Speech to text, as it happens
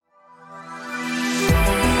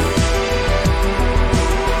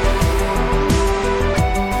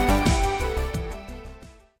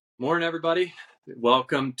Morning, everybody.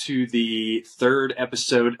 Welcome to the third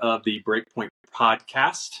episode of the Breakpoint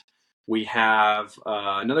podcast. We have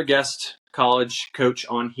another guest college coach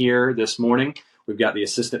on here this morning. We've got the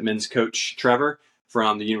assistant men's coach, Trevor,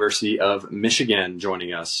 from the University of Michigan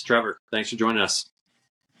joining us. Trevor, thanks for joining us.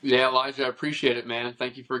 Yeah, Elijah, I appreciate it, man.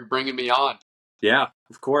 Thank you for bringing me on. Yeah,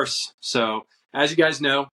 of course. So as you guys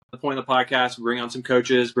know, the point of the podcast, we bring on some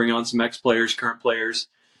coaches, bring on some ex-players, current players.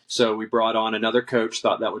 So we brought on another coach,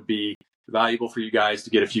 thought that would be valuable for you guys to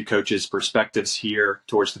get a few coaches' perspectives here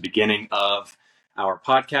towards the beginning of our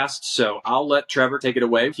podcast. So I'll let Trevor take it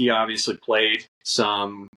away. He obviously played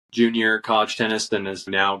some junior college tennis and has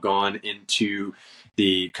now gone into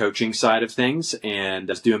the coaching side of things and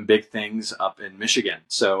is doing big things up in Michigan.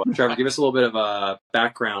 So Trevor, give us a little bit of a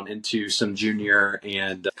background into some junior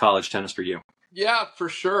and college tennis for you. Yeah, for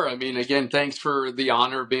sure. I mean, again, thanks for the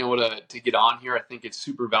honor of being able to get on here. I think it's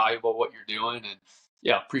super valuable what you're doing, and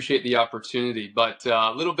yeah, appreciate the opportunity. But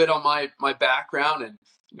a little bit on my background and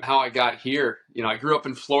how I got here. You know, I grew up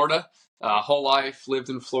in Florida, whole life, lived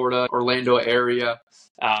in Florida, Orlando area.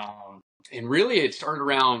 And really it started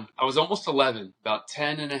around, I was almost 11, about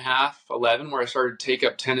 10 and a half, 11, where I started to take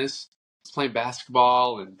up tennis. I was playing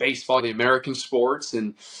basketball and baseball, the American sports,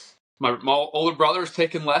 and my older brother was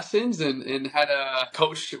taking lessons and had a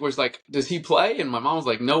coach that was like, does he play? And my mom was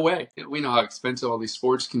like, no way. We know how expensive all these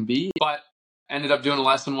sports can be. But ended up doing a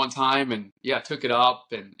lesson one time and yeah, took it up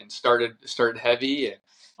and started heavy. And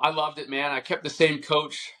I loved it, man. I kept the same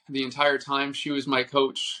coach the entire time. She was my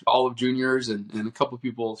coach, all of juniors and a couple of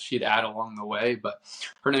people she'd add along the way. But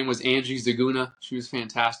her name was Angie Zaguna. She was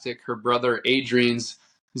fantastic. Her brother, Adrian's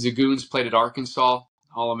Zaguns, played at Arkansas,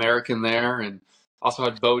 All-American there. And also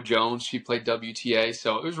had Bo Jones. She played WTA.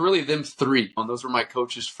 So it was really them three. And those were my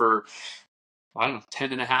coaches for, I don't know,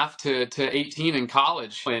 10 and a half to 18 in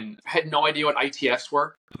college. And I had no idea what ITFs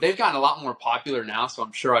were. They've gotten a lot more popular now, so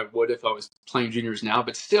I'm sure I would if I was playing juniors now.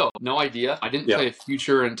 But still, no idea. I didn't play a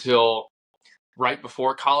future until right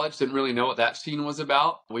before college. Didn't really know what that scene was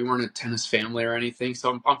about. We weren't a tennis family or anything.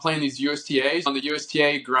 So I'm playing these USTAs on the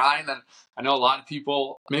USTA grind. And I know a lot of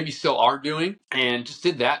people maybe still are doing, and just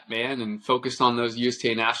did that, man, and focused on those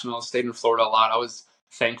USTA nationals, stayed in Florida a lot. I was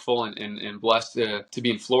thankful and blessed to be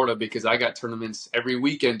in Florida because I got tournaments every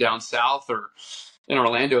weekend down south or in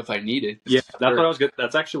Orlando if I needed. Yeah,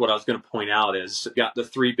 that's actually what I was going to point out is you got the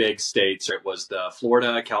three big states. It was the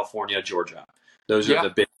Florida, California, Georgia. Those are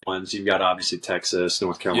the big ones. You've got obviously Texas,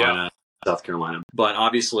 North Carolina, South Carolina. But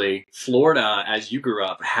obviously Florida, as you grew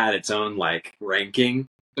up, had its own like ranking.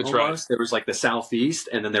 That's almost. right. There was like the Southeast,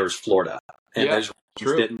 and then there was Florida. And those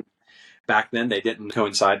didn't back then. They didn't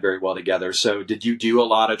coincide very well together. So, did you do a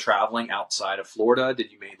lot of traveling outside of Florida? Did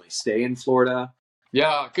you mainly stay in Florida?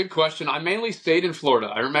 Yeah, good question. I mainly stayed in Florida.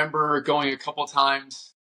 I remember going a couple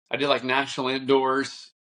times. I did like national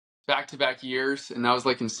indoors back-to-back years, and that was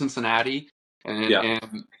like in Cincinnati.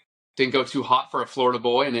 And didn't go too hot for a Florida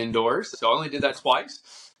boy in indoors, so I only did that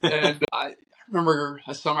twice. And I remember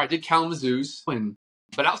a summer I did Kalamazoo's,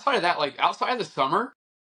 but outside of that, like outside of the summer,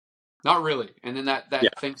 not really. And then that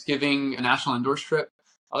Thanksgiving national indoors trip.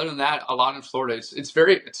 Other than that, a lot in Florida.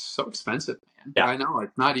 It's so expensive, man. Yeah. I know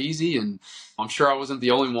it's not easy, and I'm sure I wasn't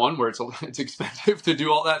the only one where it's expensive to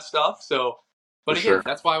do all that stuff. So, but again,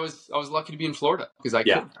 that's why I was lucky to be in Florida because I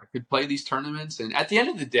could play these tournaments. And at the end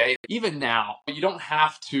of the day, even now, you don't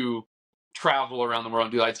have to travel around the world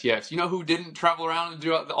and do ITFs. You know who didn't travel around and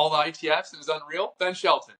do all the ITFs? It was unreal. Ben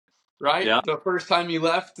Shelton, right? Yeah. The first time he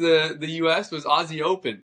left the U.S. was Aussie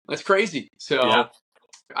Open. That's crazy. So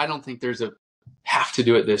I don't think there's a have to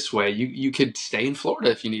do it this way. You could stay in Florida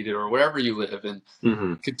if you needed or wherever you live and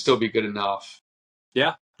it could still be good enough.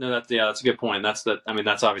 Yeah. No, that's a good point.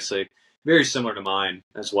 That's obviously very similar to mine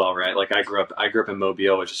as well, right? Like I grew up in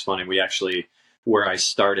Mobile, which is funny. We actually, where I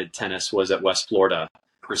started tennis was at West Florida,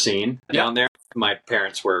 Racine down there. My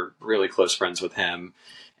parents were really close friends with him.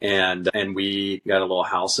 And we got a little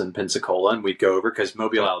house in Pensacola and we'd go over because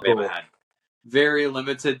Mobile, Alabama had very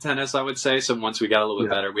limited tennis, I would say. So once we got a little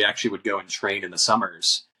bit better, we actually would go and train in the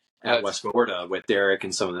summers at West Florida with Derek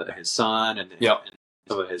and some of his son and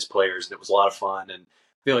some of his players. And it was a lot of fun. And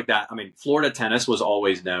I feel like that, I mean, Florida tennis was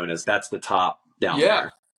always known as that's the top down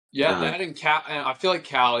there. Yeah, that and I feel like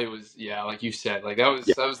Cali was, like you said, like that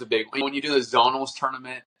was the big one. When you do the zonals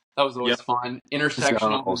tournament, that was always fun.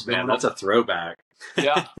 Intersectionals, man, that's a throwback.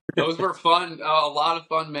 Yeah, those were fun. A lot of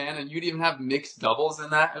fun, man. And you'd even have mixed doubles in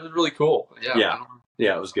that. It was really cool. Yeah,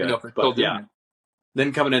 it was good. But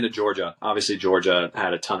then coming into Georgia, obviously Georgia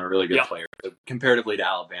had a ton of really good players. Comparatively to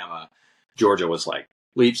Alabama, Georgia was like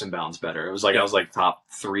leaps and bounds better. It was like I was like top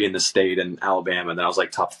 3 in the state in Alabama, and then I was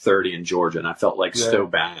like top 30 in Georgia, and I felt like so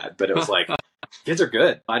bad. But it was like, kids are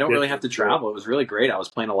good. I don't really have to travel. It was really great. I was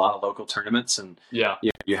playing a lot of local tournaments, and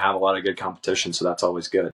you have a lot of good competition, so that's always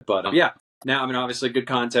good. But yeah, now, I mean, obviously good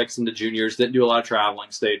context into juniors. Didn't do a lot of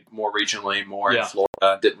traveling, stayed more regionally, more in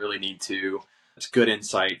Florida. Didn't really need to. It's good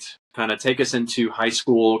insight. Kind of take us into high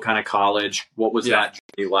school, kind of college. What was that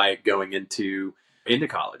journey like going into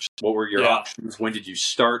college? What were your options? When did you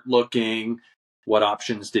start looking? What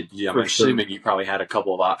options did you? I'm assuming you probably had a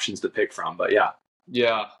couple of options to pick from, but yeah.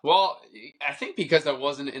 Yeah. Well, I think because I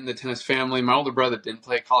wasn't in the tennis family, my older brother didn't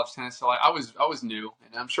play college tennis, so I was new,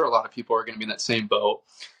 and I'm sure a lot of people are going to be in that same boat.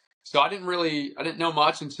 So I didn't know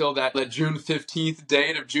much until that June 15th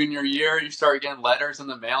date of junior year. You start getting letters in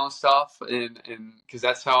the mail and stuff, and because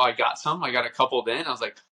that's how I got some. I got a couple then. I was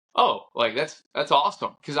like, oh, like that's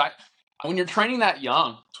awesome. Because when you're training that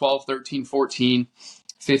young, 12, 13, 14,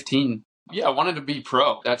 15, I wanted to be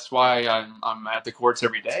pro. That's why I'm at the courts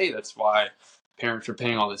every day. That's why parents are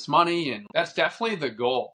paying all this money, and that's definitely the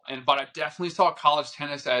goal. But I definitely saw college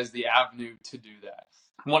tennis as the avenue to do that.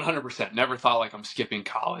 100%. Never thought like I'm skipping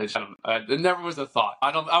college. It never was a thought.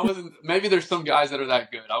 I wasn't. Maybe there's some guys that are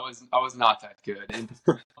that good. I was not that good.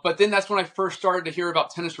 But then that's when I first started to hear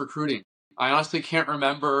about tennis recruiting. I honestly can't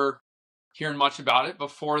remember hearing much about it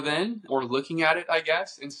before then, or looking at it, I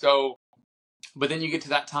guess. And so, but then you get to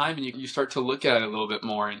that time and you start to look at it a little bit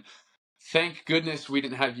more. And thank goodness we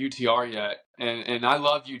didn't have UTR yet. And I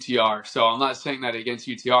love UTR. So I'm not saying that against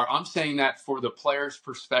UTR. I'm saying that for the player's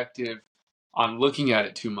perspective on looking at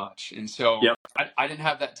it too much. And so I didn't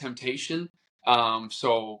have that temptation.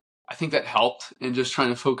 So I think that helped in just trying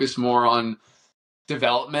to focus more on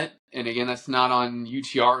development. And again, that's not on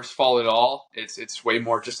UTR's fault at all. It's way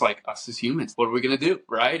more just like us as humans. What are we going to do?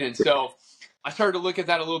 Right. And so I started to look at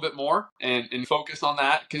that a little bit more and focus on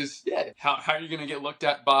that because, how are you going to get looked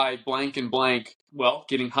at by blank and blank? Well,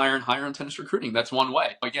 getting higher and higher in tennis recruiting. That's one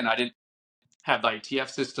way. Again, I didn't have the ITF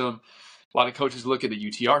system. A lot of coaches look at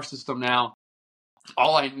the UTR system now.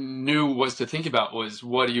 All I knew was to think about was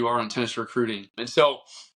what you are in tennis recruiting. And so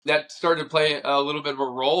that started to play a little bit of a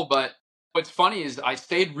role. But what's funny is I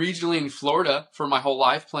stayed regionally in Florida for my whole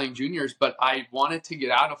life playing juniors, but I wanted to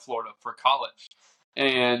get out of Florida for college.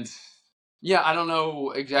 And I don't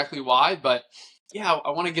know exactly why, but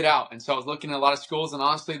I want to get out. And so I was looking at a lot of schools, and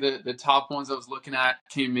honestly, the top ones I was looking at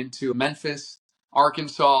came into Memphis,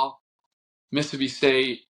 Arkansas, Mississippi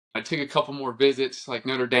State. I took a couple more visits like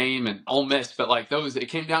Notre Dame and Ole Miss, but like it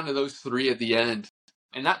came down to those 3 at the end.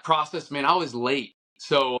 And that process, man, I was late.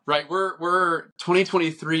 So, right, we're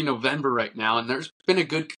 2023 November right now, and there's been a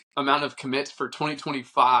good amount of commits for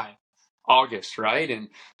 2025 August, right? And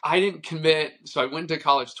I didn't commit, so I went to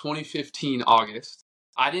college 2015 August.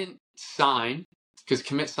 I didn't sign, because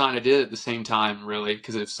commit sign I did at the same time, really,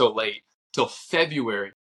 because it was so late, till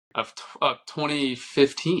February of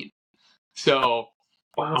 2015. So,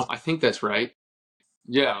 wow, I think that's right.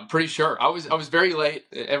 Yeah, I'm pretty sure. I was very late.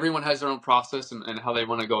 Everyone has their own process and how they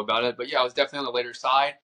want to go about it. But I was definitely on the later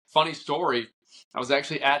side. Funny story, I was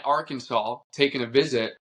actually at Arkansas taking a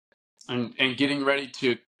visit and getting ready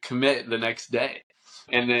to commit the next day.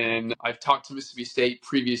 And then I've talked to Mississippi State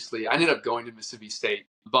previously. I ended up going to Mississippi State,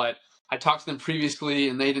 but I talked to them previously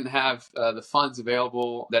and they didn't have the funds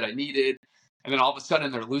available that I needed. And then all of a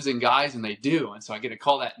sudden they're losing guys, and they do. And so I get a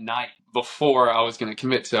call that night before I was going to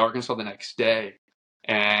commit to Arkansas the next day.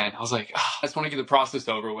 And I was like, I just want to get the process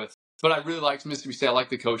over with. But I really liked Mississippi State. I liked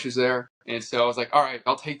the coaches there. And so I was like, all right,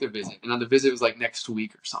 I'll take the visit. And on the visit, it was like next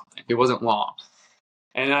week or something. It wasn't long.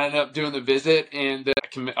 And I ended up doing the visit, and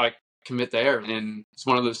I commit there. And it's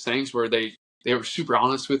one of those things where they were super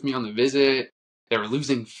honest with me on the visit. They were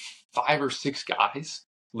losing 5 or 6 guys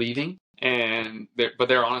leaving. But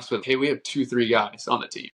they're honest with, hey, we have 2-3 guys on the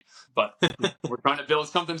team, but we're trying to build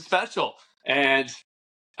something special. And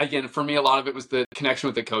again, for me, a lot of it was the connection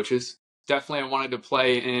with the coaches. Definitely, I wanted to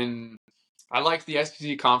play in. I liked the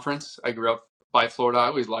SEC conference. I grew up by Florida. I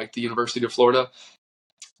always liked the University of Florida.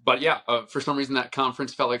 But for some reason, that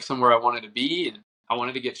conference felt like somewhere I wanted to be, and I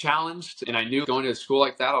wanted to get challenged. And I knew going to a school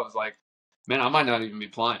like that, I was like, man, I might not even be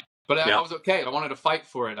playing. But I was okay. I wanted to fight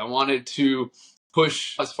for it. I wanted to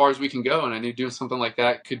push as far as we can go, and I knew doing something like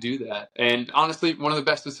that could do that. And honestly, one of the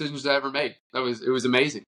best decisions I ever made. It was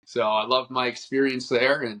amazing. So I loved my experience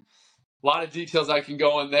there, and a lot of details I can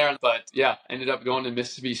go in there. But ended up going to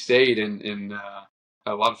Mississippi State, and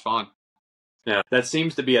a lot of fun. Yeah, that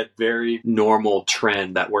seems to be a very normal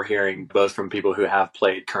trend that we're hearing both from people who have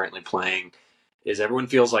played, currently playing, is everyone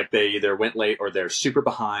feels like they either went late or they're super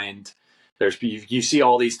behind. You see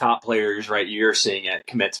all these top players, right? You're seeing it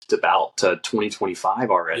commit to about to 2025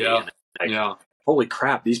 already. Yeah. And like, Yeah. holy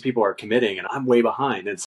crap, these people are committing and I'm way behind.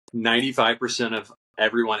 It's 95% of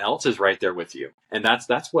everyone else is right there with you. And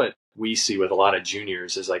that's what we see with a lot of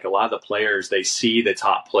juniors is like a lot of the players, they see the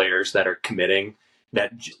top players that are committing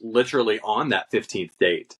that literally on that 15th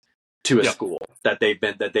date to a school that they've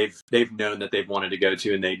known that they've wanted to go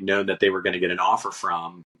to, and they've known that they were going to get an offer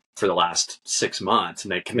from for the last 6 months,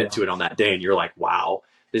 and they commit to it on that day. And you're like, wow,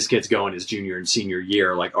 this kid's going his junior and senior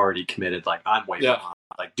year, like already committed. Like I'm way behind.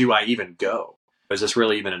 Like, do I even go? Is this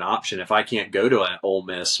really even an option? If I can't go to an Ole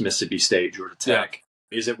Miss, Mississippi State, Georgia Tech,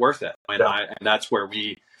 is it worth it? And that's where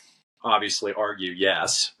we obviously argue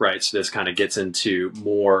yes, right? So this kind of gets into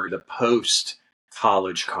more the post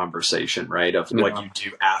college conversation, right? Of what you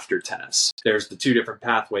do after tennis. There's the two different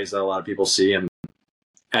pathways that a lot of people see. And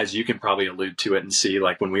as you can probably allude to it and see,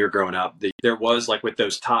 like when we were growing up, there was like with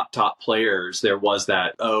those top players, there was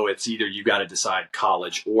that, oh, it's either you got to decide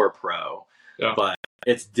college or pro. Yeah. But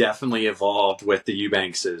it's definitely evolved with the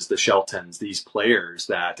Eubankses, the Sheltons, these players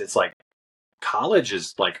that it's like college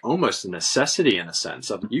is like almost a necessity in a sense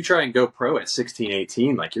of you try and go pro at 16,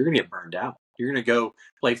 18, like you're going to get burned out. You're going to go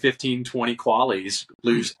play 15, 20 qualies,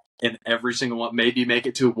 lose in every single one, maybe make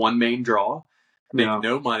it to one main draw, make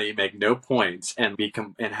no money, make no points, and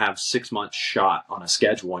have 6 months shot on a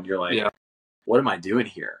schedule. And you're like, what am I doing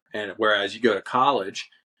here? And whereas you go to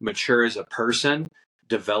college, mature as a person,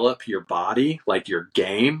 develop your body, like your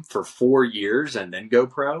game for 4 years and then go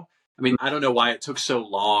pro. I mean, I don't know why it took so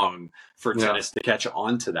long for tennis to catch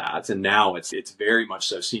on to that. And now it's very much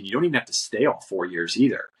so seen. You don't even have to stay all 4 years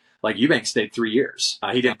either. Like Eubank stayed 3 years.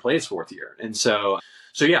 He didn't play his 4th year. And so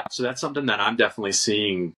that's something that I'm definitely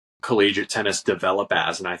seeing collegiate tennis develop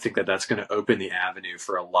as. And I think that that's going to open the avenue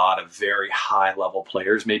for a lot of very high level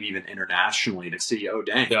players, maybe even internationally, to see, oh,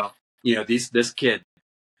 dang, this kid,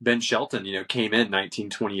 Ben Shelton, came in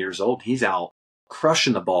 19, 20 years old. He's out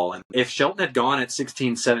crushing the ball. And if Shelton had gone at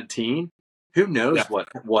 16, 17, who knows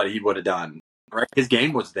what he would have done. Right? His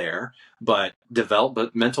game was there, but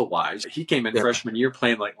developmental wise, he came in freshman year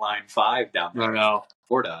playing like line 5 down there in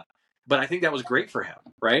Florida. But I think that was great for him,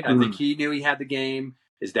 right? I think he knew he had the game.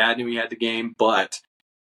 His dad knew he had the game, but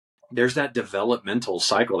there's that developmental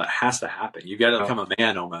cycle that has to happen. You got to become a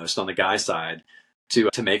man almost on the guy side to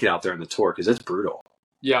make it out there in the tour because it's brutal.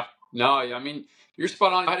 Yeah, no, I mean, you're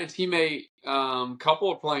spot on. I had a teammate,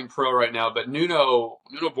 couple are playing pro right now, but Nuno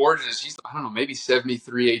Borges, he's, I don't know, maybe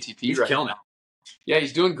 73 ATP he's right killing now. It. Yeah,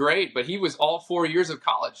 he's doing great, but he was all 4 years of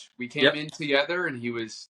college. We came in together and he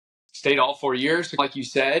stayed all 4 years, like you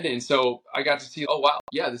said. And so I got to see, oh, wow,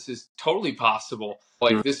 yeah, this is totally possible.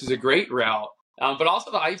 Like, this is a great route. But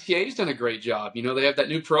also the ITA's done a great job. They have that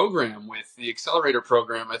new program with the accelerator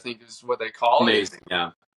program, I think is what they call it. Amazing,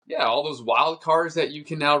 yeah. Yeah, all those wild cards that you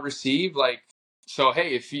can now receive. Like, so,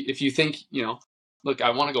 hey, if you think, look, I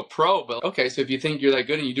want to go pro, but okay, so if you think you're that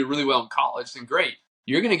good and you do really well in college, then great.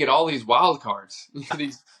 You're going to get all these wild cards,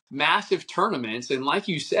 these massive tournaments. And like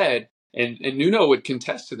you said, and Nuno would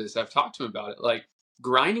contest to this, I've talked to him about it, like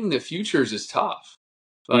grinding the futures is tough.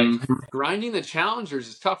 Like grinding the challengers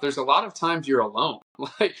is tough. There's a lot of times you're alone.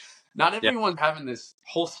 Like not everyone's having this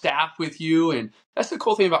whole staff with you. And that's the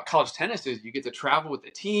cool thing about college tennis is you get to travel with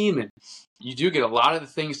the team and you do get a lot of the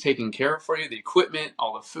things taken care of for you, the equipment,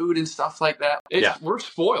 all the food and stuff like that. We're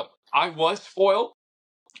spoiled. I was spoiled.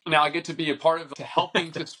 Now I get to be a part of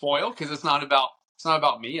helping to spoil because it's not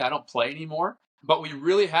about me. I don't play anymore, but we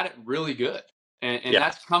really had it really good. And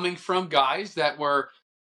that's coming from guys that were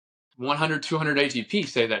 100, 200 ATP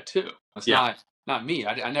say that too. It's not me.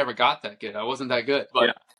 I never got that good. I wasn't that good,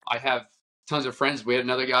 but I have tons of friends. We had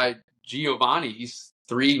another guy, Giovanni. He's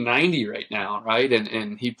 390 right now. Right.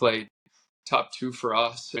 And he played top 2 for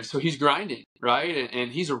us. And so he's grinding. Right.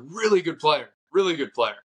 And he's a really good player.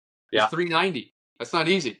 He's 390. That's not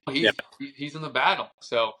easy. He's in the battle.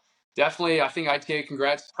 So definitely, I think ITA,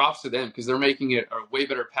 congrats, props to them because they're making it a way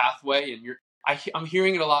better pathway. And I'm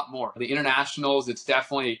hearing it a lot more. The internationals, it's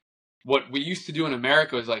definitely what we used to do in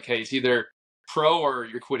America was like, hey, it's either pro or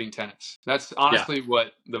you're quitting tennis. That's honestly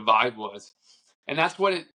what the vibe was. And that's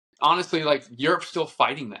what it, honestly, like Europe's still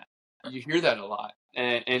fighting that. You hear that a lot.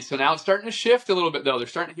 And so now it's starting to shift a little bit though. They're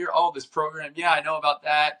starting to hear, oh, this program. Yeah, I know about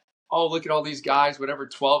that. Oh, look at all these guys, whatever,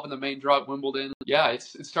 12 in the main draw at Wimbledon. Yeah,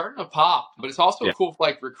 it's starting to pop. But it's also cool,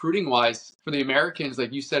 like recruiting-wise, for the Americans,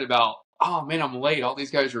 like you said about, oh, man, I'm late. All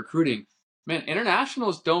these guys recruiting. Man,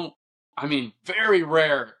 internationals don't, I mean, very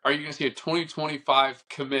rare are you going to see a 2025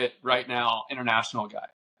 commit right now international guy.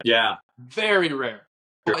 Yeah. Very rare.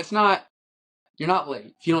 It's not, you're not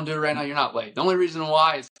late. If you don't do it right now, you're not late. The only reason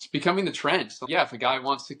why is it's becoming the trend. So yeah, if a guy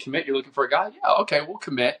wants to commit, you're looking for a guy, yeah, okay, we'll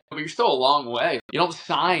commit. But you're still a long way. You don't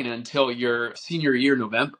sign until your senior year,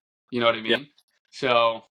 November. You know what I Yeah. mean?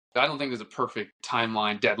 So I don't think there's a perfect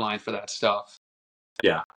timeline, deadline for that stuff.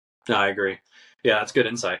 Yeah, no, I agree. Yeah, that's good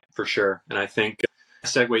insight for sure. And I think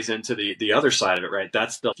segues into the other side of it, right?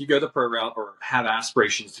 If you go the pro route or have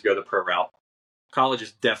aspirations to go the pro route, college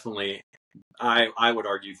is definitely, I would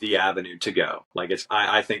argue, the avenue to go. Like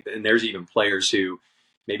I think, and there's even players who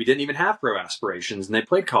maybe didn't even have pro aspirations and they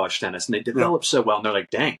played college tennis and they developed so well and they're like,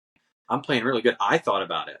 dang, I'm playing really good. I thought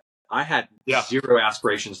about it. I had zero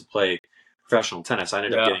aspirations to play professional tennis. I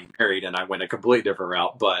ended up getting married and I went a completely different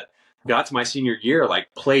route, but got to my senior year, like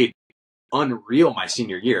played unreal my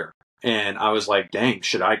senior year. And I was like, dang,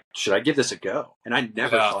 should I give this a go? And I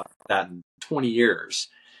never thought that in 20 years.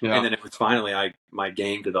 Yeah. And then it was finally, my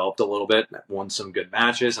game developed a little bit, won some good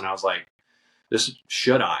matches. And I was like,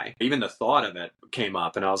 should I? Even the thought of it came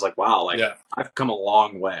up and I was like, wow, I've come a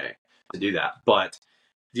long way to do that. But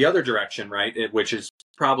the other direction, right, which is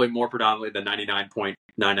probably more predominantly the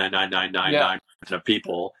 99.99999% of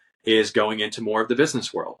people, is going into more of the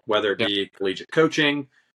business world, whether it be collegiate coaching,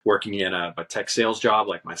 working in a tech sales job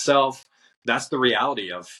like myself. That's the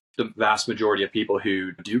reality of the vast majority of people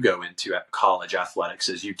who do go into college athletics,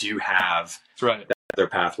 is you do have that other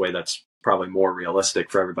pathway that's probably more realistic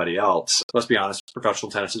for everybody else. Let's be honest,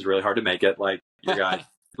 professional tennis is really hard to make it. Like, your guy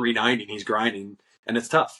 390, he's grinding, and it's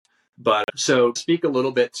tough. But so speak a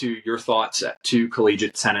little bit to your thoughts to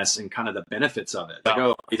collegiate tennis and kind of the benefits of it. I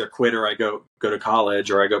go either quit or I go to college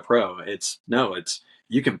or I go pro. It's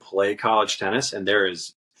you can play college tennis and there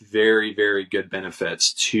is very, very good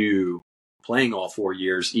benefits to playing all 4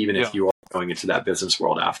 years, even if you are going into that business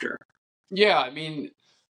world after. Yeah, I mean,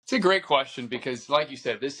 it's a great question because, like you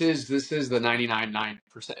said, this is the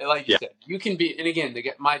 99.9%. Like you said, you can be, and again,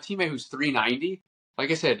 my teammate who's 390, like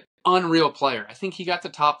I said, unreal player. I think he got the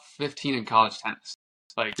top 15 in college tennis.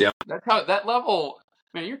 Like that's how that level,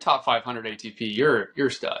 man, you're top 500 ATP, you're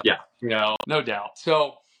stud. Yeah, no doubt.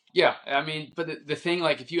 So yeah, I mean, but the thing,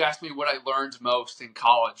 like, if you ask me what I learned most in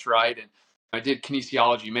college, right, and I did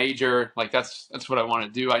kinesiology major, like that's what I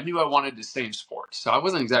wanted to do. I knew I wanted to stay in sports, so I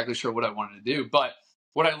wasn't exactly sure what I wanted to do, but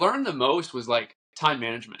what I learned the most was like time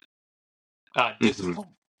management, discipline,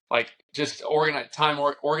 like just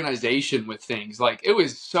organization with things. Like, it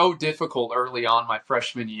was so difficult early on my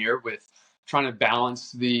freshman year with trying to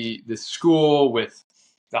balance the school with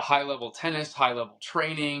the high level tennis, high level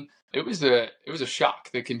training. It was a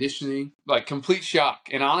shock, the conditioning, like complete shock.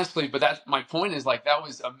 And honestly, but that's my point, is like that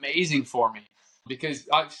was amazing for me because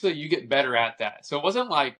obviously you get better at that. So it wasn't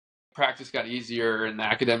like practice got easier and the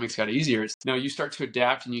academics got easier. No, you start to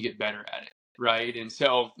adapt and you get better at it, right? And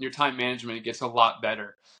so your time management gets a lot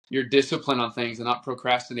better. Your discipline on things and not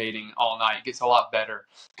procrastinating all night gets a lot better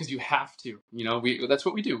because you have to. That's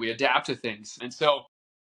what we do. We adapt to things. And so,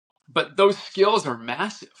 but those skills are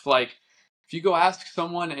massive. Like, if you go ask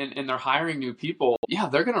someone and they're hiring new people,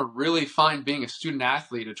 they're going to really find being a student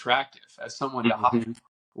athlete attractive as someone to hire.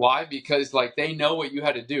 Why? Because like they know what you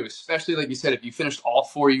had to do, especially like you said, if you finished all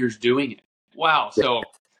 4 years doing it. Wow. So,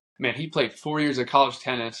 man, he played 4 years of college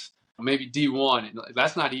tennis, maybe D1.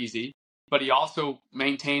 That's not easy. But he also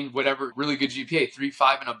maintained whatever really good GPA,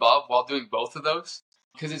 3.5 and above, while doing both of those.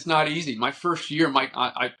 Because it's not easy. My first year,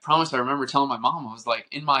 I promise, I remember telling my mom, I was like,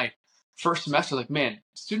 in my first semester, like, man,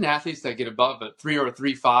 student athletes that get above a 3 or a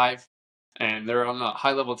 3.5 and they're on a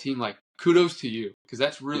high level team, like, kudos to you, because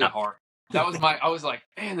that's really hard. That was I was like,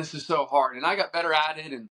 man, this is so hard. And I got better at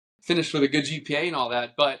it and finished with a good GPA and all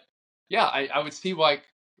that. But yeah, I would see like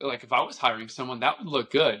if I was hiring someone, that would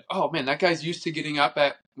look good. Oh man, that guy's used to getting up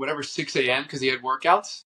at whatever 6 a.m. because he had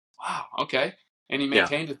workouts. Wow, okay. And he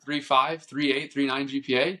maintained a 3.5, 3.8, 3.9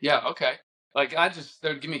 GPA. Yeah, okay. Like, that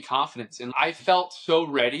would give me confidence. And I felt so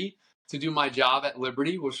ready to do my job at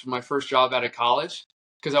Liberty, which was my first job out of college,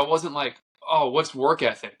 because I wasn't like, oh, what's work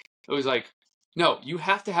ethic? It was like, no, you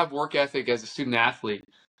have to have work ethic as a student athlete,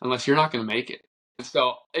 unless you're not going to make it. And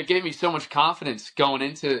so it gave me so much confidence going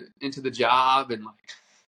into the job. And like,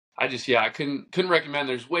 I couldn't recommend.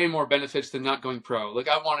 There's way more benefits than not going pro. Like,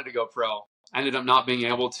 I wanted to go pro. I ended up not being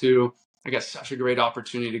able to. I got such a great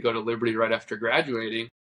opportunity to go to Liberty right after graduating,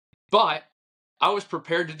 but I was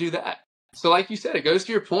prepared to do that. So like you said, it goes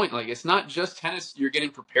to your point. Like, it's not just tennis you're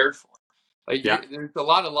getting prepared for. Like, there's a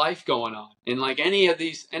lot of life going on. And like any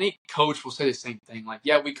coach will say the same thing. Like,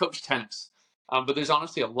 yeah, we coach tennis. But there's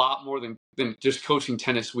honestly a lot more than just coaching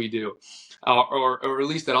tennis we do, or at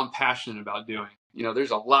least that I'm passionate about doing.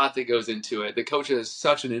 There's a lot that goes into it. The coach has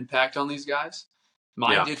such an impact on these guys.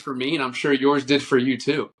 Mine did for me, and I'm sure yours did for you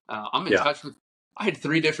too. I'm in touch with I had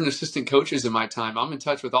 3 different assistant coaches in my time. I'm in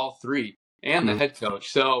touch with all 3 and the Mhm. head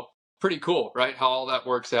coach. So pretty cool, right? How all that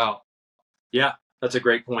works out. Yeah, that's a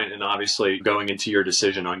great point. And obviously, going into your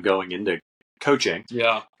decision on going into coaching,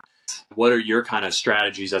 Yeah. what are your kind of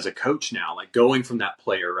strategies as a coach now? Like going from that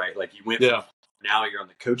player, right? Like you went from Yeah. now you're on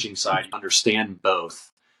the coaching side, you understand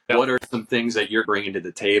both. Yeah. What are some things that you're bringing to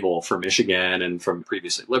the table for Michigan and from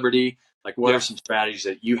previously Liberty? Like, what are Yeah. some strategies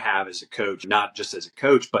that you have as a coach, not just as a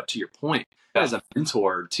coach, but to your point, Yeah. as a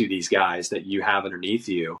mentor to these guys that you have underneath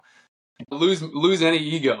you? Lose any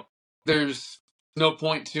ego. There's no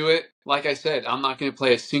point to it. Like I said, I'm not going to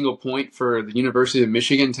play a single point for the University of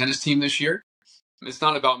Michigan tennis team this year. It's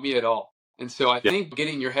not about me at all. And so I Yeah, think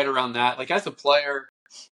getting your head around that, like as a player,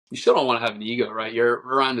 you still don't want to have an ego, right? You're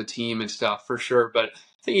around a team and stuff for sure. But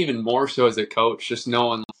I think even more so as a coach, just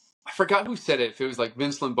knowing, I forgot who said it. If it was like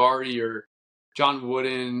Vince Lombardi or John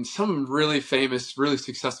Wooden, some really famous, really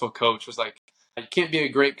successful coach was like, you can't be a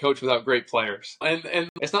great coach without great players. And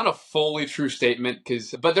it's not a fully true statement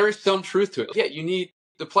but there is some truth to it. Yeah, you need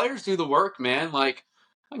the players do the work, man. Like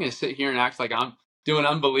I'm going to sit here and act like I'm doing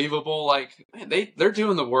unbelievable. Like man, they're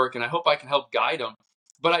doing the work and I hope I can help guide them.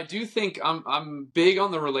 But I do think I'm big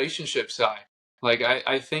on the relationship side. Like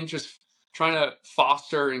I think just trying to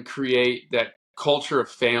foster and create that culture of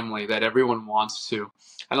family that everyone wants to.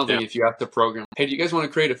 I don't yeah, think if you have to program, hey, do you guys want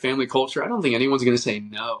to create a family culture? I don't think anyone's going to say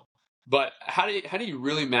no. But how do you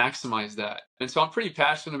really maximize that? And so I'm pretty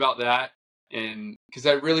passionate about that, and because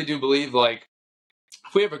I really do believe like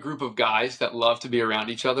if we have a group of guys that love to be around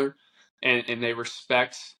each other, and they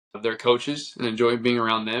respect their coaches and enjoy being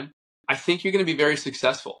around them, I think you're going to be very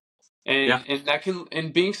successful. yeah,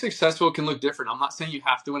 And being successful can look different. I'm not saying you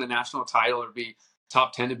have to win a national title or be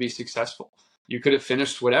top 10 to be successful. You could have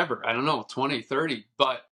finished whatever, I don't know, 20, 30,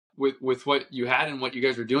 but with what you had and what you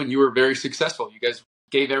guys were doing, you were very successful. You guys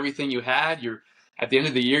gave everything you had. You're at the end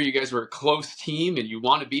of the year, you guys were a close team and you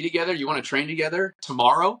want to be together. You want to train together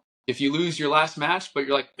tomorrow. If you lose your last match, but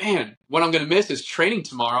you're like, man, what I'm going to miss is training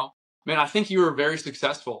tomorrow. Man, I think you were very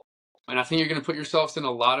successful. And I think you're going to put yourselves in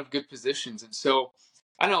a lot of good positions. And so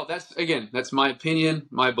I know that's my opinion,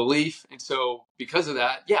 my belief. And so because of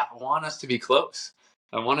that, yeah, I want us to be close.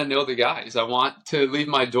 I want to know the guys. I want to leave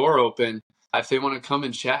my door open if they want to come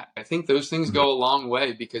and chat. I think those things Mhm. go a long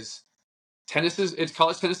way because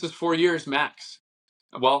college tennis is 4 years max.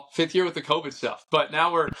 Well, 5th year with the COVID stuff, but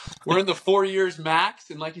now we're in the 4 years max.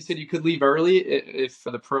 And like you said, you could leave early if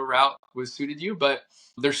the pro route was suited you, but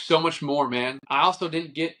there's so much more, man. I also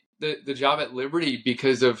didn't get the job at Liberty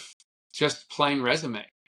because of just plain resume.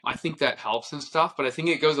 I think that helps and stuff, but I think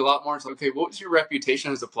it goes a lot more into, okay, what was your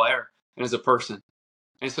reputation as a player and as a person?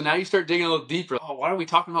 And so now you start digging a little deeper. Oh, why are we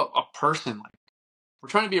talking about a person? Like we're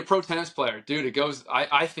trying to be a pro tennis player, dude. It goes,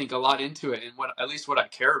 I think a lot into it and at least what I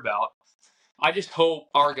care about. I just hope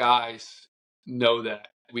our guys know that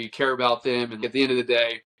we care about them. And at the end of the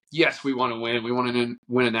day, yes, we want to win. We want to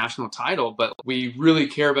win a national title, but we really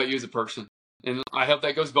care about you as a person. And I hope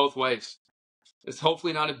that goes both ways. It's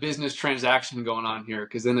hopefully not a business transaction going on here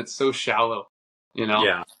because then it's so shallow, you know?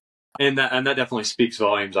 Yeah. And that definitely speaks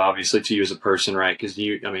volumes, obviously, to you as a person, right? Because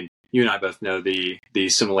you and I both know the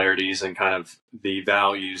similarities and kind of the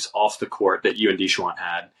values off the court that you and Deschwant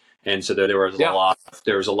had, and so there was Yeah.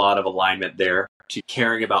 a lot of alignment there to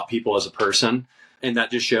caring about people as a person, and that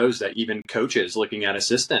just shows that even coaches looking at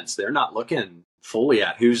assistants, they're not looking fully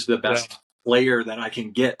at who's the Yeah. best player that I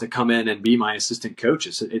can get to come in and be my assistant coach.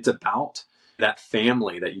 It's about that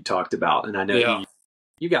family that you talked about, and I know Yeah.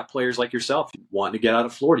 you got players like yourself wanting to get out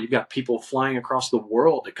of Florida. You've got people flying across the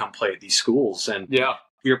world to come play at these schools. And Yeah.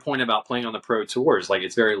 your point about playing on the pro tours, like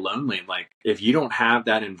it's very lonely. Like if you don't have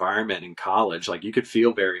that environment in college, like you could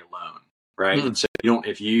feel very alone, right? And so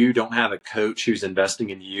if you don't have a coach who's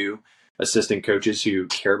investing in you, assistant coaches who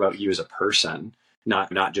care about you as a person,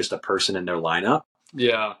 not just a person in their lineup,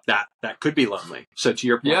 Yeah. that could be lonely. So to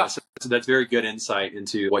your point, Yeah. that's very good insight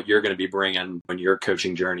into what you're going to be bringing when your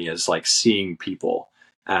coaching journey is like seeing people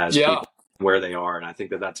as Yeah. people where they are. And I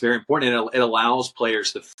think that that's very important. And it allows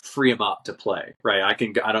players to free them up to play, right?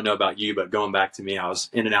 I don't know about you, but going back to me, I was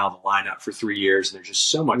in and out of the lineup for 3 years and there's just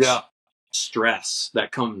so much Yeah. stress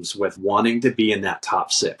that comes with wanting to be in that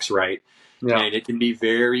top 6, right? Yeah. And it can be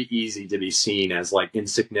very easy to be seen as like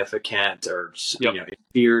insignificant or Yep.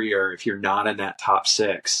 inferior if you're not in that top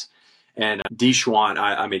 6. And Deschwant,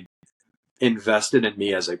 I mean, invested in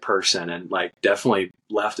me as a person and like definitely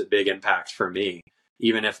left a big impact for me,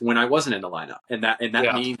 even if when I wasn't in the lineup. And that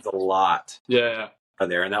Yeah. means a lot Yeah.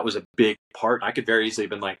 there. And that was a big part. I could very easily have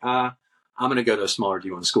been like, I'm going to go to a smaller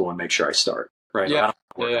D1 school and make sure I start. Right. Like, I Yeah.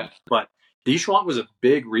 don't Yeah. But Deschwant was a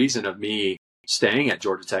big reason of me staying at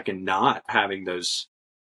Georgia Tech and not having those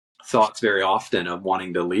thoughts very often of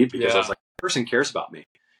wanting to leave, because I was like, the person cares about me.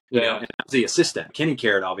 You know, and I was the assistant. Kenny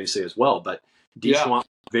cared obviously as well, but Deschwamps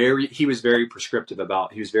he was very prescriptive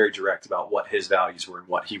he was very direct about what his values were and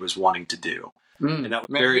what he was wanting to do. And that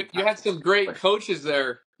was you had some great coaches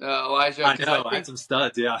there, Elijah. I know, I had some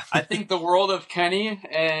studs, yeah. I think the world of Kenny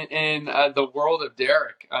and the world of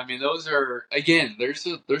Derek, I mean, those are, again, there's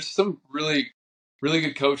some really, really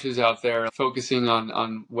good coaches out there focusing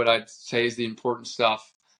on what I'd say is the important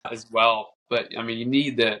stuff as well. But I mean, you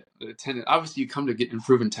need the tennis. Obviously, you come to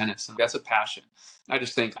improve in tennis, and that's a passion. I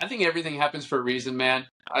think everything happens for a reason, man.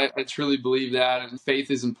 I truly believe that, and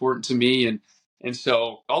faith is important to me, and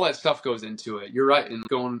so all that stuff goes into it. You're right,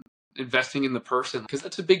 and investing in the person, because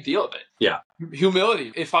that's a big deal of it. Yeah,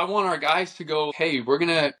 humility. If I want our guys to go, hey, we're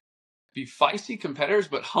gonna be feisty competitors,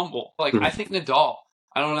 but humble. Like I think Nadal.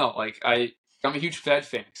 I don't know. Like I'm a huge Fed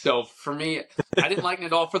fan. So for me, I didn't like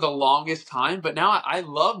Nadal for the longest time, but now I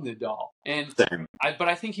love Nadal. And but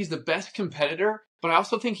I think he's the best competitor, but I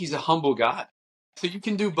also think he's a humble guy. So you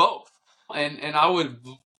can do both. And I would,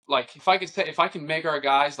 like, if I can make our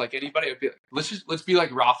guys, like anybody, I'd be like, let's be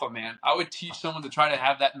like Rafa, man. I would teach someone to try to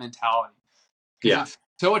have that mentality. Yeah. It's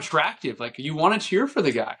so attractive. Like, you want to cheer for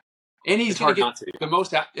the guy. And he's going to get the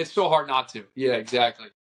most. It's so hard not to. Yeah, exactly.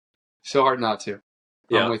 So hard not to.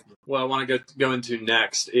 Yeah. What I want to go into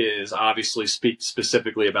next is obviously speak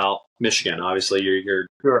specifically about Michigan. Obviously, you're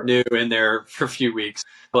new in there for a few weeks,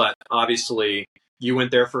 but obviously you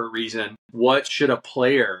went there for a reason. What should a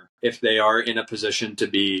player, if they are in a position to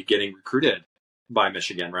be getting recruited by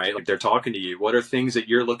Michigan, right? Like, they're talking to you. What are things that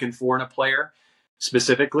you're looking for in a player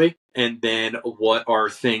specifically? And then what are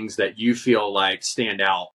things that you feel like stand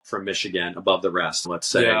out from Michigan above the rest? Let's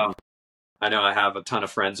say. Yeah. I know I have a ton of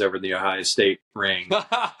friends over the Ohio State ring.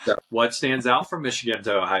 So what stands out from Michigan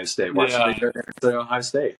to Ohio State? Why should they go there to Ohio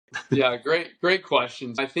State? Yeah, great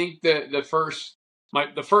questions. I think the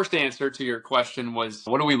first answer to your question was,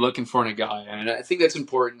 what are we looking for in a guy? And I think that's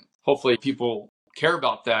important. Hopefully people care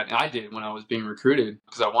about that. And I did when I was being recruited,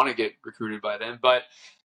 because I want to get recruited by them. But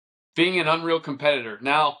being an unreal competitor.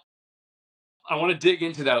 Now, I want to dig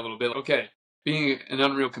into that a little bit. Okay, being an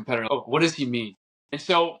unreal competitor. Oh, what does he mean? And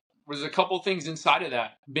so there's a couple things inside of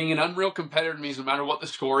that. Being an unreal competitor means no matter what the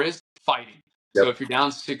score is, fighting. Yep. So if you're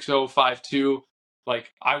down 6-0, 5-2,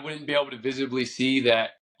 like, I wouldn't be able to visibly see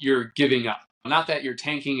that you're giving up. Not that you're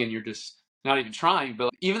tanking and you're just not even trying,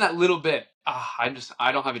 but even that little bit, I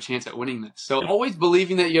don't have a chance at winning this. So always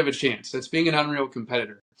believing that you have a chance. That's being an unreal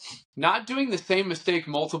competitor. Not doing the same mistake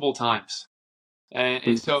multiple times.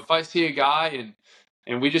 And so if I see a guy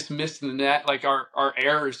and we just missed the net, like our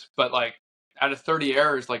errors, but like out of 30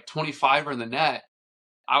 errors, like 25 are in the net,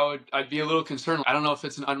 I'd be a little concerned. I don't know if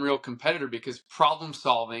it's an unreal competitor, because problem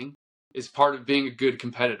solving is part of being a good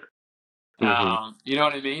competitor. Mm-hmm. You know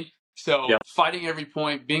what I mean? So fighting every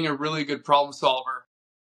point, being a really good problem solver.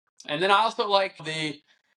 And then I also like the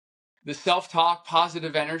self-talk,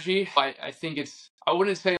 positive energy. I think I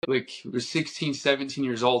wouldn't say like you're 16, 17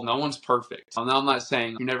 years old. No one's perfect. I'm not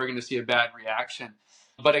saying you're never going to see a bad reaction,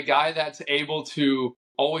 but a guy that's able to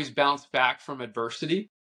always bounce back from adversity,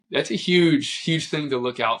 that's a huge, huge thing to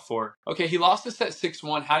look out for. Okay, he lost a set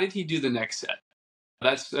 6-1. How did he do the next set?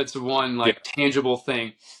 That's one tangible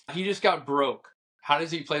thing. He just got broke. How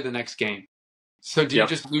does he play the next game? So do you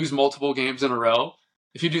just lose multiple games in a row?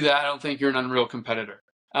 If you do that, I don't think you're an unreal competitor.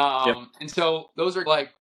 And so those are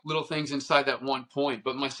like little things inside that one point.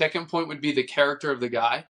 But my second point would be the character of the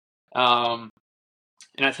guy. And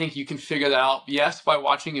I think you can figure that out, yes, by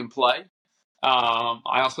watching him play.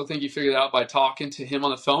 I also think you figure that out by talking to him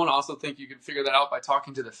on the phone. I also think you can figure that out by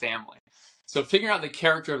talking to the family. So figuring out the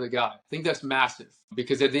character of the guy, I think that's massive,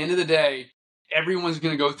 because at the end of the day, everyone's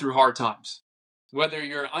going to go through hard times. Whether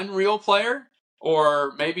you're an unreal player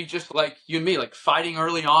or maybe just like you and me, like fighting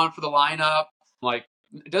early on for the lineup, like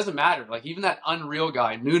it doesn't matter. Like even that unreal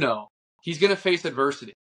guy, Nuno, he's going to face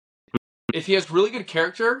adversity. If he has really good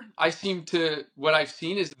character, what I've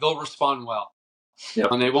seen is they'll respond well.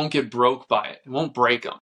 Yep. And they won't get broke by it. It won't break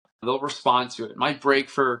them. They'll respond to it. It might break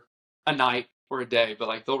for a night or a day, but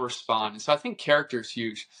like they'll respond. And so I think character is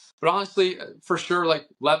huge. But honestly, for sure, like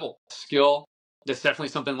level, skill, that's definitely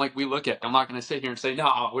something like we look at. I'm not going to sit here and say,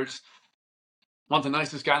 no, we just want the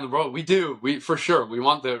nicest guy in the world. We do. For sure. We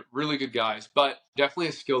want the really good guys, but definitely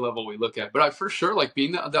a skill level we look at. But I for sure, like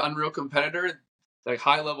being the unreal competitor, like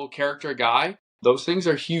high level character guy, those things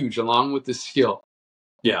are huge along with the skill.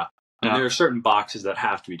 Yeah. And there are certain boxes that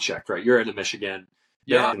have to be checked, right? You're at Michigan.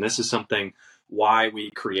 Yeah. And this is something why we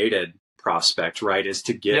created Prospect, right? Is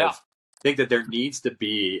to give think that there needs to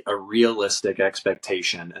be a realistic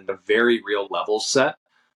expectation and a very real level set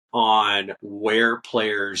on where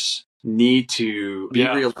players need to be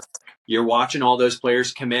realistic. You're watching all those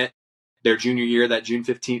players commit their junior year, that June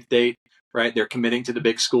 15th date, right? They're committing to the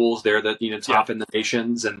big schools. They're the top in the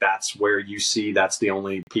nations, and that's where you see that's the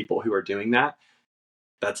only people who are doing that.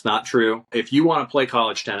 That's not true. If you want to play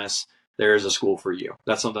college tennis, there is a school for you.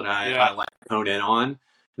 That's something I like to hone in on.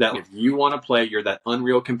 That if you want to play, you're that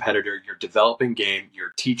unreal competitor, you're developing game,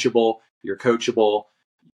 you're teachable, you're coachable.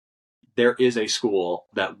 There is a school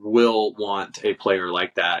that will want a player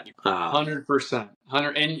like that. 100%.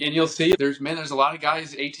 And you'll see there's a lot of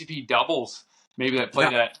guys, ATP doubles, maybe that play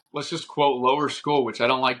that, let's just quote, lower school, which I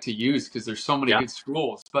don't like to use because there's so many good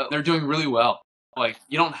schools, but they're doing really well. Like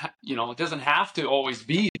you don't, it doesn't have to always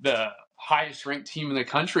be the highest ranked team in the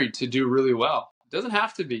country to do really well. It doesn't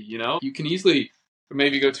have to be, you can easily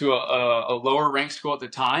maybe go to a lower ranked school at the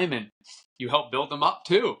time and you help build them up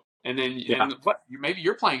too. And then maybe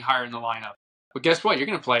you're playing higher in the lineup, but guess what? You're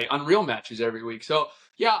going to play unreal matches every week. So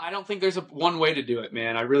yeah, I don't think there's one way to do it,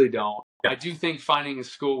 man. I really don't. I do think finding a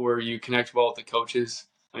school where you connect well with the coaches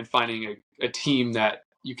and finding a team that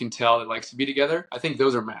you can tell that likes to be together, I think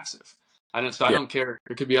those are massive. I don't care.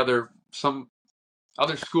 There could be some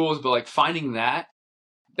other schools, but like finding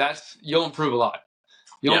you'll improve a lot.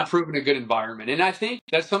 You'll improve in a good environment. And I think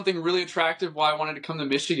that's something really attractive why I wanted to come to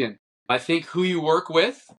Michigan. I think who you work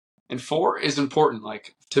with and for is important.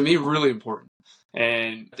 Like to me, really important.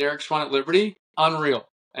 And Derek Schwann at Liberty, unreal.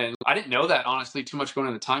 And I didn't know that honestly too much going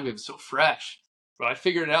into the time because it's so fresh, but I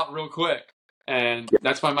figured it out real quick. And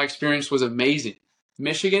that's why my experience was amazing.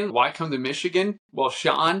 Michigan, why come to Michigan? Well,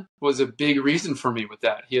 Sean was a big reason for me with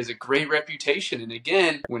that. He has a great reputation. And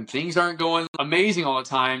again, when things aren't going amazing all the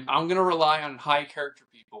time, I'm going to rely on high character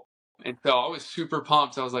people. And so I was super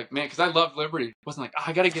pumped. I was like, man, because I loved Liberty. It wasn't like,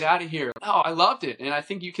 I got to get out of here. No, I loved it. And I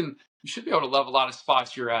think you should be able to love a lot of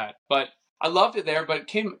spots you're at. But I loved it there,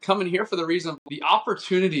 but coming here for the reason of the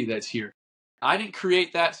opportunity that's here. I didn't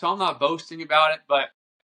create that, so I'm not boasting about it, but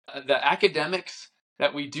the academics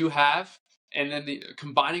that we do have, and then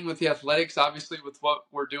combining with the athletics, obviously with what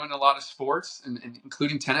we're doing in a lot of sports, and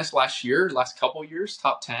including tennis last couple years,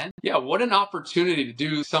 top 10. Yeah, what an opportunity to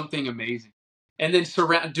do something amazing. And then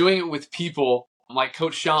doing it with people like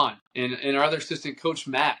Coach Sean and our other assistant, Coach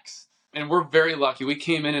Max. And we're very lucky. We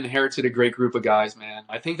came in and inherited a great group of guys, man.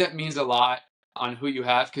 I think that means a lot on who you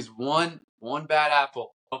have because one bad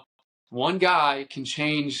apple, one guy can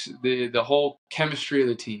change the whole chemistry of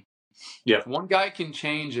the team. Yeah. One guy can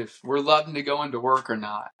change if we're loving to go into work or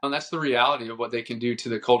not. And that's the reality of what they can do to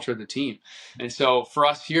the culture of the team. And so for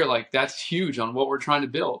us here, like that's huge on what we're trying to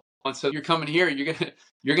build. And so you're coming here,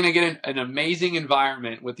 you're gonna get an amazing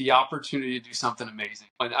environment with the opportunity to do something amazing.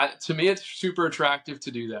 And to me, it's super attractive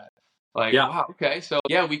to do that. Like, wow, okay, so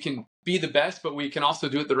we can be the best, but we can also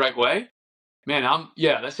do it the right way. Man,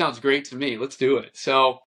 that sounds great to me. Let's do it.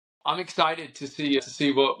 So I'm excited to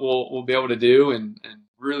see what we'll be able to do, and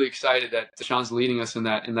really excited that Sean's leading us in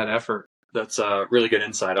that effort. That's a really good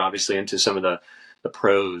insight, obviously, into some of the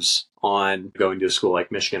pros on going to a school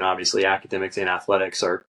like Michigan. Obviously, academics and athletics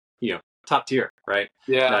are top tier, right?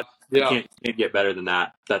 Yeah, you can't get better than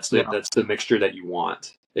that. That's the mixture that you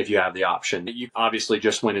want if you have the option. You obviously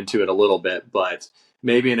just went into it a little bit, but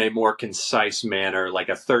maybe in a more concise manner, like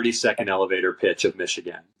a 30-second elevator pitch of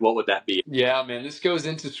Michigan. What would that be? Yeah, man, this goes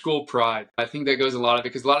into school pride. I think that goes a lot of it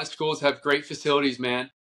because a lot of schools have great facilities, man.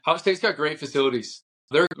 Ohio State's got great facilities.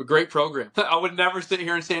 They're a great program. I would never sit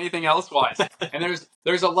here and say anything else wise. And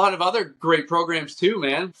there's a lot of other great programs too,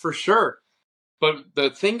 man, for sure. But the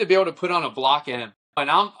thing to be able to put on a Block M, and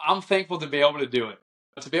I'm thankful to be able to do it.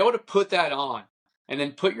 But to be able to put that on and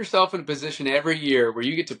then put yourself in a position every year where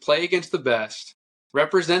you get to play against the best,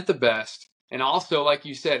 represent the best, and also, like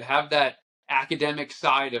you said, have that academic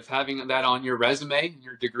side of having that on your resume,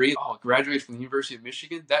 your degree. Oh, graduated from the University of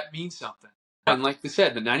Michigan, that means something. And like I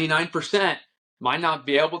said, the 99% might not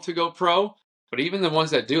be able to go pro, but even the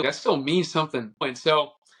ones that do, that still means something. And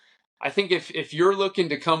so I think if you're looking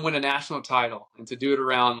to come win a national title and to do it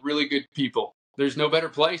around really good people, there's no better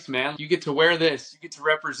place, man. You get to wear this, you get to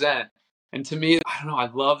represent. And to me, I don't know, I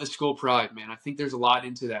love the school pride, man. I think there's a lot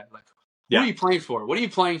into that. Like, who are you playing for? What are you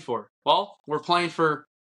playing for? Well, we're playing for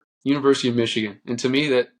University of Michigan. And to me,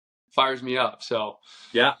 that fires me up. So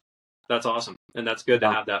yeah, that's awesome. And that's good to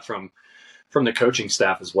have that from the coaching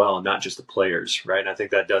staff as well, and not just the players, right? And I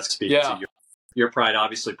think that does speak to your pride.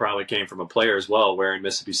 Obviously probably came from a player as well, wearing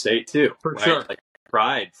Mississippi State too. For right? sure. Like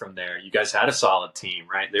pride from there. You guys had a solid team,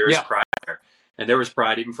 right? There was pride there. And there was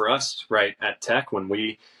pride even for us, right, at Tech when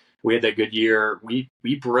we we had that good year. We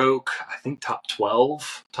broke, I think, top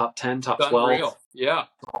 12, top 10, top 12. Unreal. Yeah.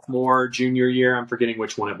 Sophomore, junior year. I'm forgetting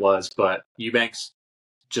which one it was, but Eubanks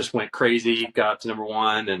just went crazy, got up to number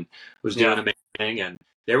one, and was doing amazing. And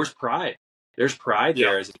there was pride. There's pride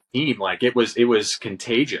there as a team. Like it was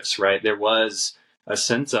contagious, right? There was a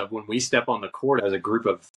sense of when we step on the court as a group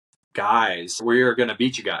of guys, we are going to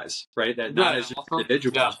beat you guys, right? That not as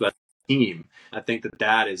individuals, but team. I think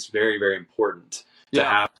that is very, very important to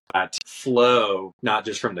have that flow, not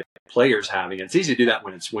just from the players having it. It's easy to do that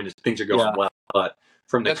when things are going well, but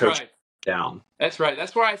from the coach down. That's right.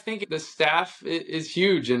 That's where I think the staff is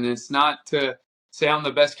huge, and it's not to say I'm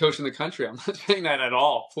the best coach in the country. I'm not saying that at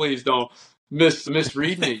all. Please don't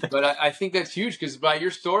misread me. But I think that's huge because by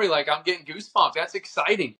your story, like I'm getting goosebumps. That's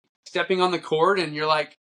exciting. Stepping on the court, and you're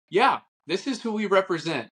like, yeah, this is who we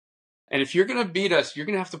represent. And if you're going to beat us, you're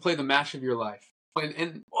going to have to play the match of your life.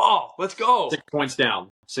 And let's go. 6 points down.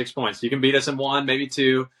 6 points. You can beat us in 1, maybe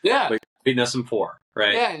 2. Yeah. But you're beating us in 4,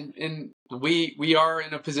 right? Yeah, and we are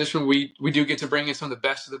in a position we do get to bring in some of the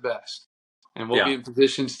best of the best. And we'll be in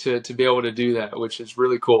positions to be able to do that, which is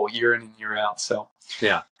really cool year in and year out. So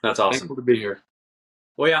yeah, that's awesome. Thankful to be here.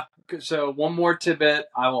 Well, yeah. So one more tidbit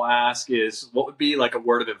I will ask is, what would be like a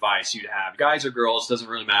word of advice you'd have? Guys or girls, doesn't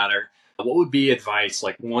really matter. What would be advice,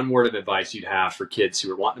 like one word of advice you'd have for kids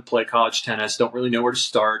who are wanting to play college tennis, don't really know where to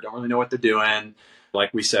start, don't really know what they're doing?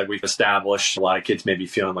 Like we said, we've established a lot of kids maybe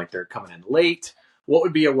feeling like they're coming in late. What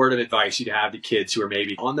would be a word of advice you'd have to kids who are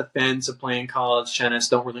maybe on the fence of playing college tennis,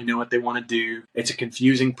 don't really know what they want to do? It's a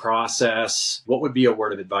confusing process. What would be a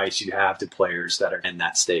word of advice you'd have to players that are in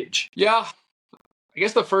that stage? Yeah, I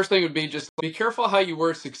guess the first thing would be just be careful how you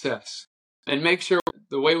word success and make sure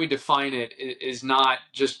the way we define it is not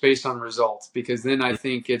just based on results, because then I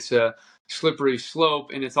think it's a slippery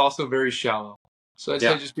slope and it's also very shallow. So I'd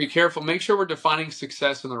say just be careful. Make sure we're defining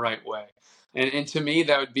success in the right way. And to me,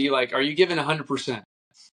 that would be like, are you giving 100%?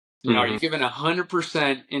 You know, are you giving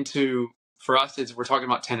 100% into, for us, we're talking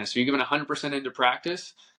about tennis. Are you giving 100% into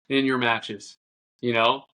practice and in your matches? You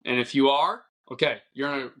know, and if you are, okay, you're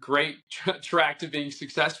on a great track to being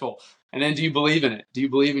successful. And then do you believe in it? Do you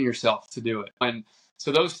believe in yourself to do it? And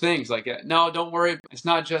so those things like, no, don't worry. It's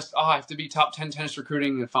not just, I have to be top 10 tennis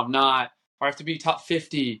recruiting if I'm not, or I have to be top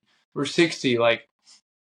 50 or 60. Like,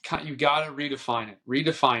 you got to redefine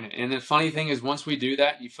it. And the funny thing is, once we do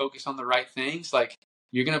that, you focus on the right things, like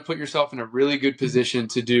you're going to put yourself in a really good position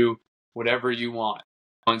to do whatever you want.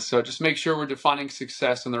 And so just make sure we're defining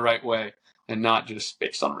success in the right way and not just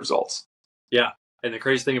based on results. Yeah. And the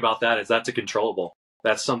crazy thing about that is that's a controllable.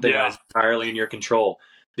 That's something that is entirely in your control.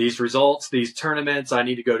 These results, these tournaments, I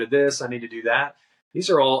need to go to this, I need to do that. These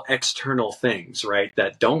are all external things, right?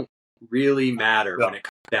 That don't really matter when it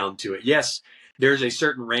comes down to it. Yes, there's a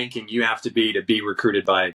certain ranking you have to be recruited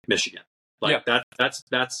by Michigan. Like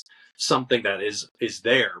that's something that is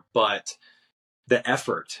there, but the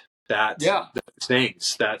effort, those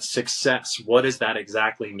things, that success, what does that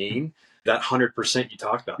exactly mean? That 100% you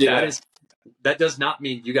talked about. That does not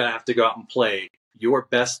mean you gotta have to go out and play your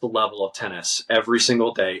best level of tennis every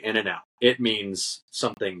single day in and out. It means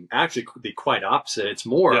something actually the quite opposite. It's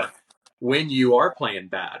more when you are playing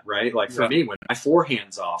bad, right? Like for me, when my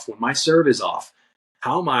forehand's off, when my serve is off,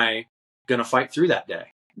 how am I going to fight through that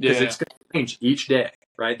day? Because it's going to change each day,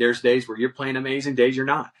 right? There's days where you're playing amazing, days you're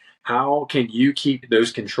not. How can you keep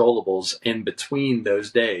those controllables in between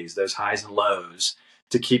those days, those highs and lows,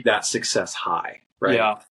 to keep that success high, right?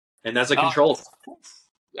 Yeah. And that's a controllable.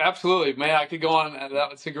 Absolutely, man. I could go on.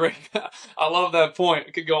 That's a great. I love that point.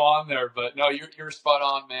 I could go on there, but no, you're spot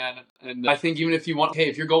on, man. And I think even if you want,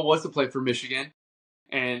 if your goal was to play for Michigan,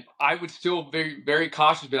 and I would still be very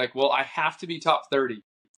cautious, be like, well, I have to be top 30.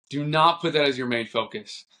 Do not put that as your main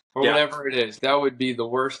focus or whatever it is. That would be the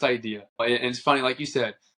worst idea. And it's funny, like you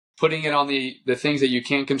said, putting it on the things that you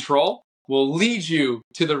can't control will lead you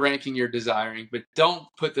to the ranking you're desiring, but don't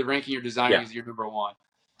put the ranking you're desiring as your number one.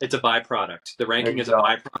 It's a byproduct. The ranking is a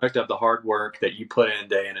byproduct of the hard work that you put in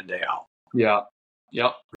day and day out. Yeah.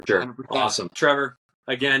 Yep. For sure. 100%. Awesome. Trevor,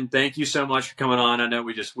 again, thank you so much for coming on. I know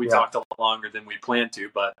we talked a lot longer than we planned to,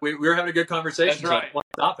 but we were having a good conversation. That's right. So I want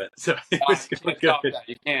to stop it. So it was good.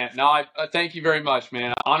 You can't. No, I thank you very much,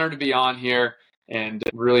 man. Honored to be on here and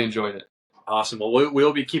really enjoyed it. Awesome. Well,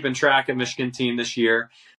 we'll be keeping track of Michigan team this year,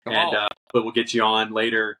 and but we'll get you on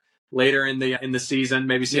later in the season.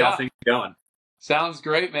 Maybe see how things are going. Sounds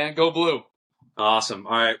great, man. Go Blue. Awesome.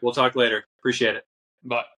 All right. We'll talk later. Appreciate it.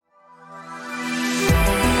 Bye.